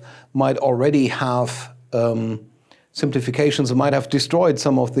itself might already have simplifications. It might have destroyed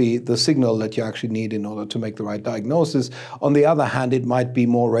some of the signal that you actually need in order to make the right diagnosis. On the other hand, it might be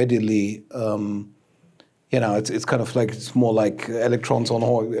more readily, it's kind of like, it's more like electrons on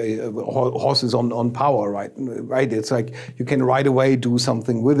horses on power, right? It's like you can right away do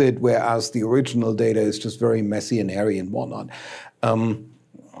something with it, whereas the original data is just very messy and hairy and whatnot.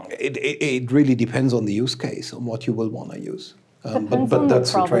 It really depends on the use case, on what you will want to use. But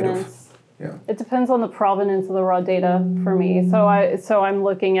that's the trade-off. Yeah. It depends on the provenance of the raw data for me. So I'm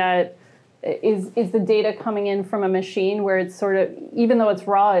looking at, is the data coming in from a machine where it's sort of, even though it's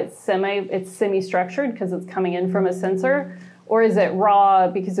raw, it's semi-structured because it's coming in from a sensor, or is it raw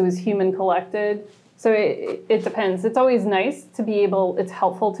because it was human collected? So it depends. It's always nice to be able, it's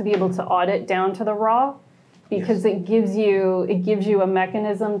helpful to be able to audit down to the raw, because it gives you a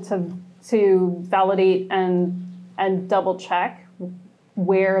mechanism to validate and double check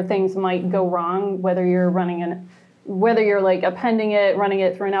where things might go wrong, whether you're like appending it, running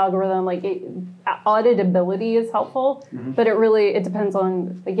it through an algorithm. Like auditability is helpful, but it depends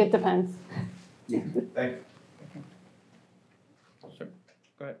on, it depends. Yeah. Thank you. Sure.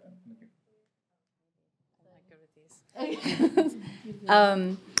 Go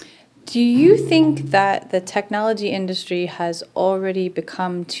ahead. Do you think that the technology industry has already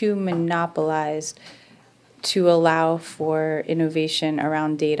become too monopolized to allow for innovation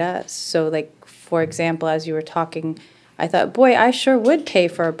around data? So like, for example, as you were talking, I thought, boy, I sure would pay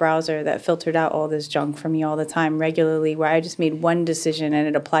for a browser that filtered out all this junk for me all the time regularly, where I just made one decision and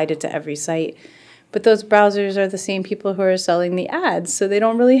it applied it to every site. But those browsers are the same people who are selling the ads, so they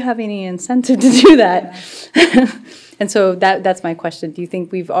don't really have any incentive to do that. And so that's my question. Do you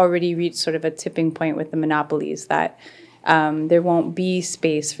think we've already reached sort of a tipping point with the monopolies that there won't be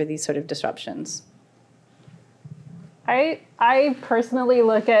space for these sort of disruptions? I personally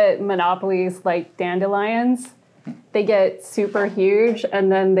look at monopolies like dandelions. They get super huge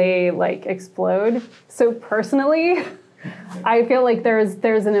and then they like explode. So personally, I feel like there's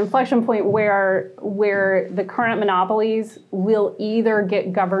an inflection point where the current monopolies will either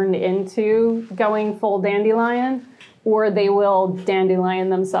get governed into going full dandelion, or they will dandelion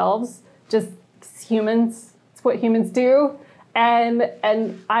themselves. Just humans, it's what humans do. And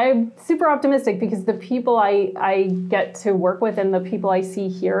I'm super optimistic because the people I get to work with and the people I see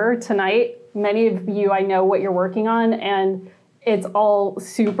here tonight, many of you, I know what you're working on, and it's all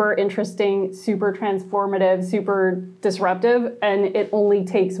super interesting, super transformative, super disruptive, and it only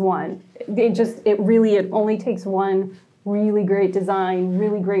takes one. It only takes one really great design,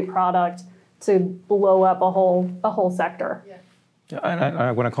 really great product to blow up a whole sector. Yeah, and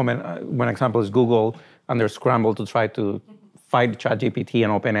I want to comment. One example is Google and their scramble to try to fight ChatGPT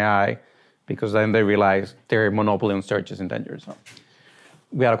and OpenAI, because then they realize their monopoly on search is in danger. So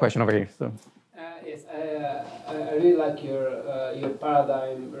we had a question over here. So. Yes, I really like your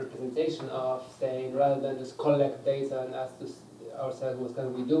paradigm representation of saying, rather than just collect data and ask ourselves what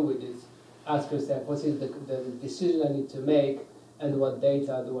can we do with this, ask yourself what is the decision I need to make and what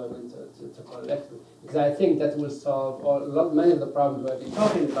data do I want to collect. Because I think that will solve many of the problems we've been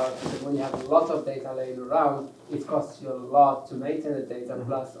talking about. Because when you have lots of data laying around, it costs you a lot to maintain the data,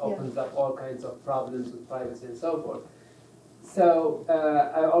 plus opens up all kinds of problems with privacy and so forth. So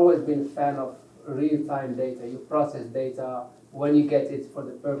I've always been a fan of real-time data. You process data when you get it for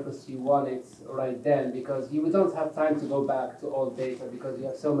the purpose you want it right then, because you don't have time to go back to old data because you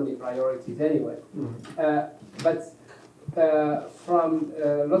have so many priorities anyway. But from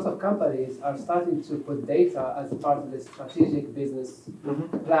lots of companies are starting to put data as part of the strategic business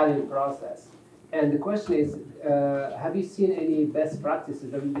planning process. And the question is, have you seen any best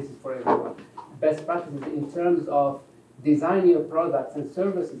practices, and this is for everyone, best practices in terms of design your products and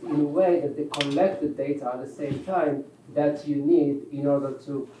services in a way that they collect the data at the same time that you need in order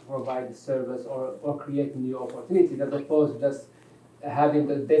to provide the service or create new opportunities, as opposed to just having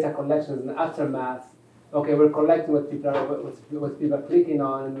the data collection as an aftermath. Okay, we're collecting what people are clicking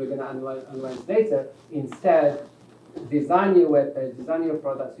on, and we're going to analyze data. Instead, design your web page, design your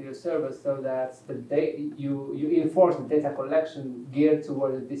products, your service, so that you enforce the data collection geared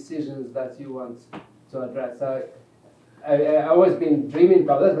toward the decisions that you want to address. So I've always been dreaming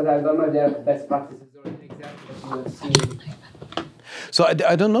about this, but I don't know if there are best practices or examples that you have seen. So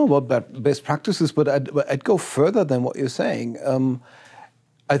I don't know about best practices, but I'd go further than what you're saying.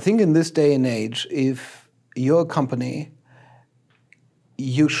 I think in this day and age, if you're a company,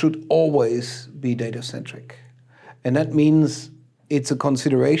 you should always be data-centric. And that means it's a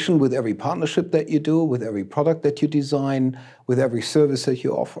consideration with every partnership that you do, with every product that you design, with every service that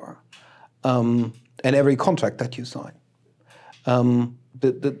you offer, and every contract that you sign.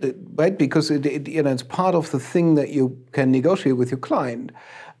 Right? Because it's part of the thing that you can negotiate with your client.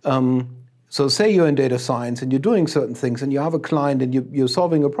 So say you're in data science and you're doing certain things and you have a client and you're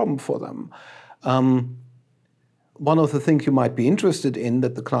solving a problem for them. One of the things you might be interested in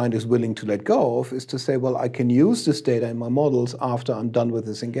that the client is willing to let go of is to say, well, I can use this data in my models after I'm done with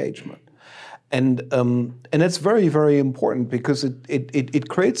this engagement. And that's very, very important, because it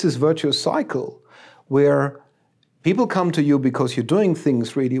creates this virtuous cycle where people come to you because you're doing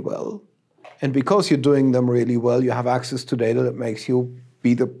things really well. And because you're doing them really well, you have access to data that makes you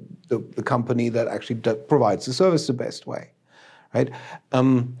be the company that actually provides the service the best way, right?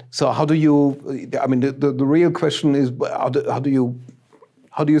 So how do you? I mean, the real question is how do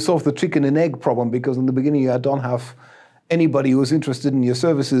you solve the chicken and egg problem? Because in the beginning, you don't have anybody who is interested in your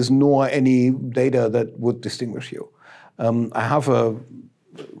services, nor any data that would distinguish you. I have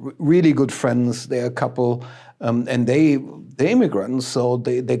really good friends. They're a couple, and they're immigrants, so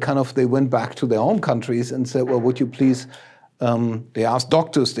they went back to their home countries and said, well, would you please? They asked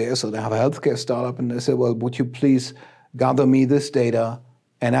doctors there, so they have a healthcare startup, and they said, well, would you please gather me this data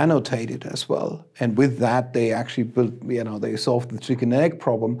and annotate it as well? And with that, they actually built, they solved the chicken and egg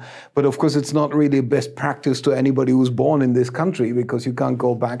problem. But of course, it's not really best practice to anybody who's born in this country, because you can't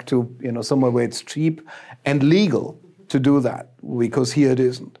go back to, somewhere where it's cheap and legal to do that, because here it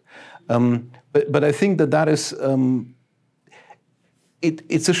isn't. But I think that is,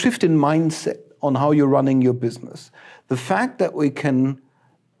 it's a shift in mindset on how you're running your business. The fact that we can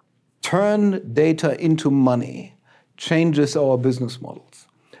turn data into money changes our business models.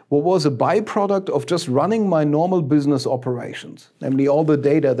 What was a byproduct of just running my normal business operations, namely all the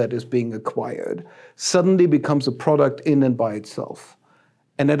data that is being acquired, suddenly becomes a product in and by itself.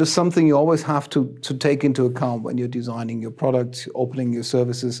 And that is something you always have to take into account when you're designing your products, opening your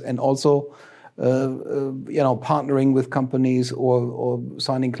services, and also partnering with companies or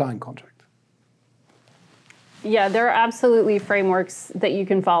signing client contracts. Yeah, there are absolutely frameworks that you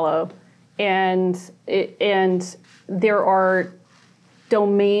can follow, and there are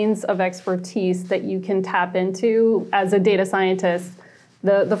domains of expertise that you can tap into as a data scientist.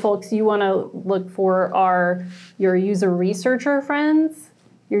 The folks you want to look for are your user researcher friends,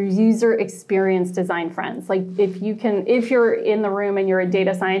 your user experience design friends. Like if you're in the room and you're a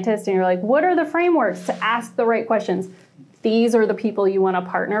data scientist and you're like, what are the frameworks to ask the right questions? These are the people you want to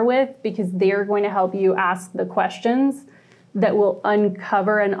partner with, because they're going to help you ask the questions that will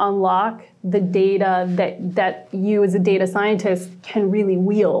uncover and unlock the data that you as a data scientist can really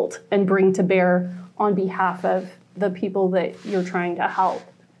wield and bring to bear on behalf of the people that you're trying to help.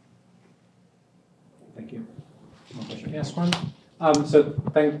 Thank you. One question. Yes, one. So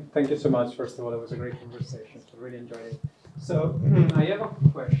thank you so much. First of all, it was a great conversation. So really enjoyed it. So I have a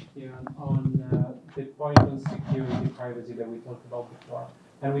question on the point on security, privacy that we talked about before.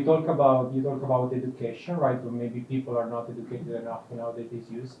 And you talk about education, right? Or maybe people are not educated enough in how data is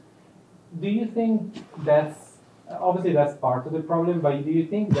used. Do you think that's, obviously that's part of the problem, but do you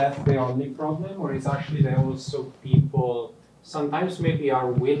think that's the only problem? Or is actually that also people sometimes maybe are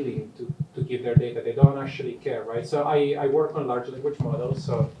willing to give their data, they don't actually care, right? So I work on large language models,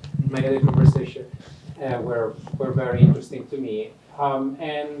 so many of the conversations were very interesting to me.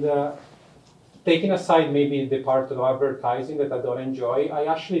 Taking aside maybe the part of advertising that I don't enjoy, I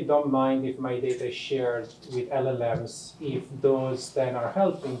actually don't mind if my data is shared with LLMs, if those then are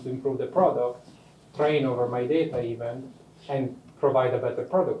helping to improve the product, train over my data even, and provide a better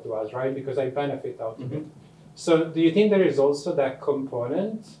product to us, right? Because I benefit out of it. So do you think there is also that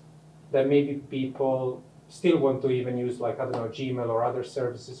component that maybe people still want to even use, like, I don't know, Gmail or other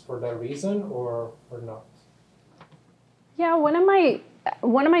services for that reason, or not? Yeah, one of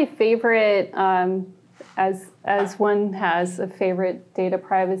my favorite, as one has a favorite data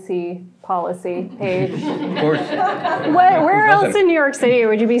privacy policy page. Of course. Where else in New York City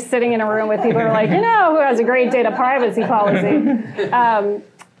would you be sitting in a room with people who are like, who has a great data privacy policy?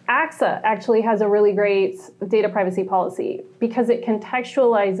 AXA actually has a really great data privacy policy because it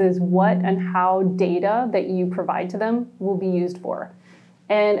contextualizes what and how data that you provide to them will be used for.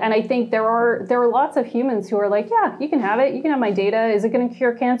 And I think there are lots of humans who are like, yeah, you can have it. You can have my data. Is it going to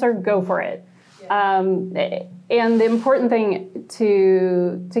cure cancer? Go for it. Yeah. And the important thing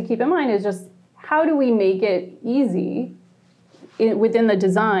to keep in mind is just how do we make it easy within the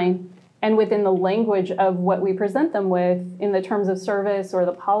design and within the language of what we present them with in the terms of service or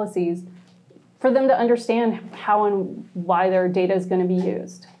the policies for them to understand how and why their data is going to be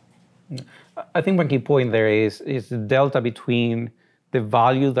used. I think one key point there is the delta between the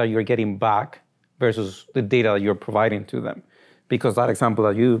value that you're getting back versus the data that you're providing to them. Because that example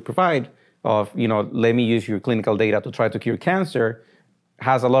that you provide of, let me use your clinical data to try to cure cancer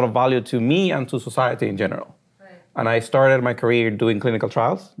has a lot of value to me and to society in general. And I started my career doing clinical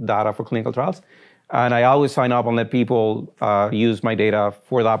trials, data for clinical trials. And I always sign up and let people use my data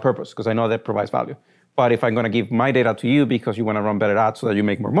for that purpose, because I know that provides value. But if I'm going to give my data to you because you want to run better ads so that you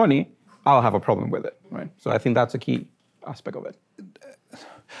make more money, I'll have a problem with it, right? So I think that's a key aspect of it.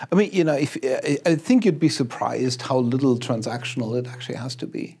 I mean, I think you'd be surprised how little transactional it actually has to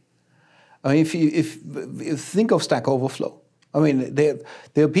be. I mean, if you think of Stack Overflow, I mean, there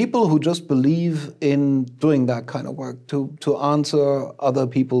are people who just believe in doing that kind of work to answer other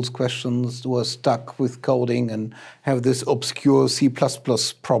people's questions who are stuck with coding and have this obscure C++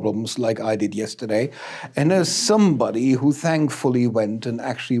 problems like I did yesterday. And there's somebody who thankfully went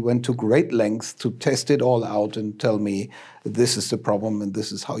to great lengths to test it all out and tell me this is the problem and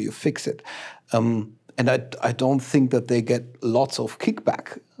this is how you fix it. And I don't think that they get lots of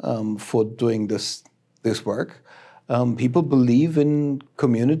kickback for doing this work. People believe in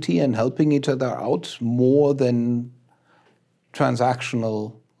community and helping each other out more than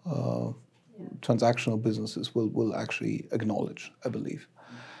transactional businesses will actually acknowledge, I believe.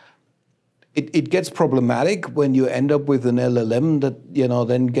 It gets problematic when you end up with an LLM that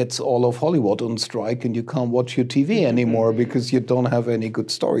then gets all of Hollywood on strike and you can't watch your TV anymore because you don't have any good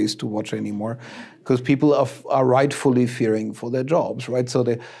stories to watch anymore, because people are rightfully fearing for their jobs, right? So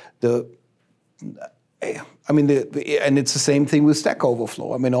and it's the same thing with Stack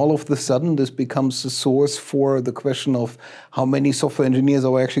Overflow. I mean, all of a sudden, this becomes the source for the question of how many software engineers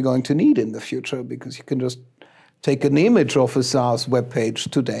are we actually going to need in the future, because you can just take an image of a SaaS web page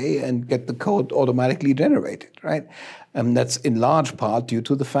today and get the code automatically generated, right? And that's in large part due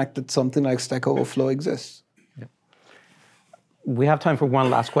to the fact that something like Stack Overflow exists. Yeah. We have time for one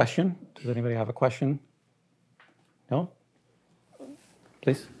last question. Does anybody have a question? No?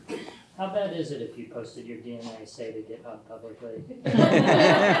 Please. How bad is it if you posted your DNA, say, to GitHub publicly?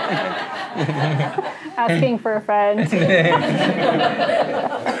 Asking for a friend.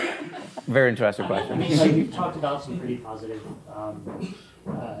 Very interesting question. I mean, like, you've talked about some pretty positive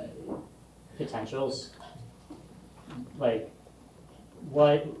potentials. Like,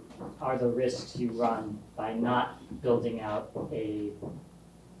 what are the risks you run by not building out a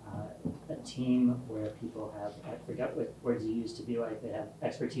team where people have, I forget what words you used to be like, they have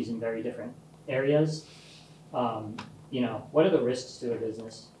expertise in very different areas? What are the risks to a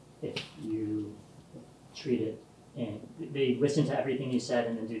business if you treat it and they listen to everything you said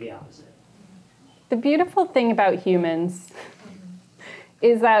and then do the opposite. The beautiful thing about humans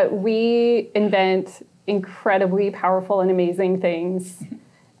is that we invent incredibly powerful and amazing things.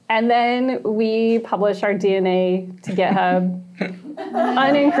 And then we publish our DNA to GitHub,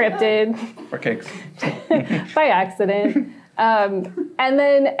 unencrypted, For kicks. by accident, and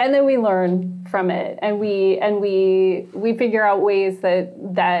then we learn from it, and we figure out ways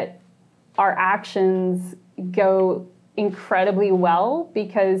that our actions go incredibly well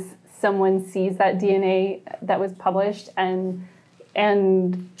because someone sees that DNA that was published and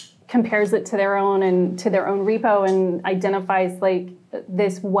compares it to their own repo and identifies like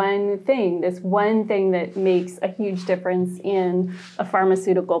this one thing that makes a huge difference in a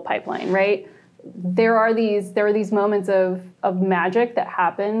pharmaceutical pipeline, right? There are these moments of magic that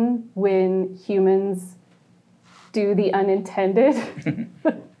happen when humans do the unintended,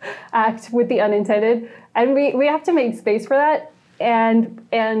 act with the unintended, and we have to make space for that. And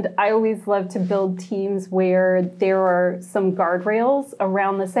I always love to build teams where there are some guardrails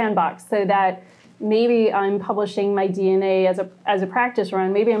around the sandbox so that maybe I'm publishing my DNA as a practice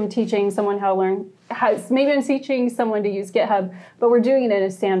run. Maybe I'm teaching someone how to learn. Maybe I'm teaching someone to use GitHub, but we're doing it in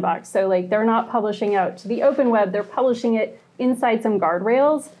a sandbox. So like they're not publishing out to the open web. They're publishing it inside some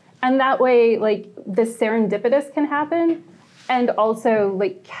guardrails. And that way, like the serendipitous can happen. And also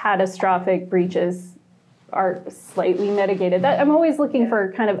like catastrophic breaches are slightly mitigated. That I'm always looking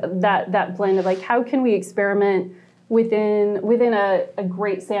for kind of that blend of like, how can we experiment within a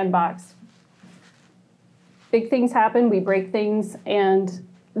great sandbox? Big things happen, we break things, and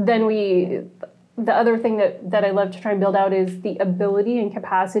then the other thing that I love to try and build out is the ability and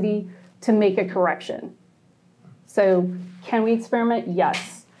capacity to make a correction. So can we experiment?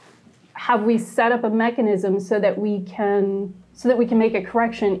 Yes. Have we set up a mechanism so that we can make a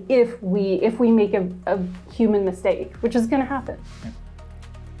correction if we make a human mistake, which is going to happen. Yeah.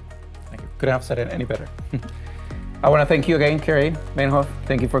 Thank you. Couldn't have said it any better. I want to thank you again, Carrie Meinhof.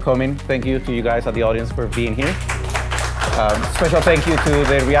 Thank you for coming. Thank you to you guys at the audience for being here. Special thank you to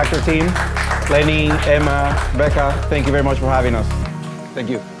the Reaktor team, Lenny, Emma, Becca. Thank you very much for having us. Thank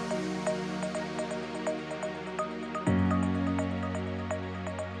you.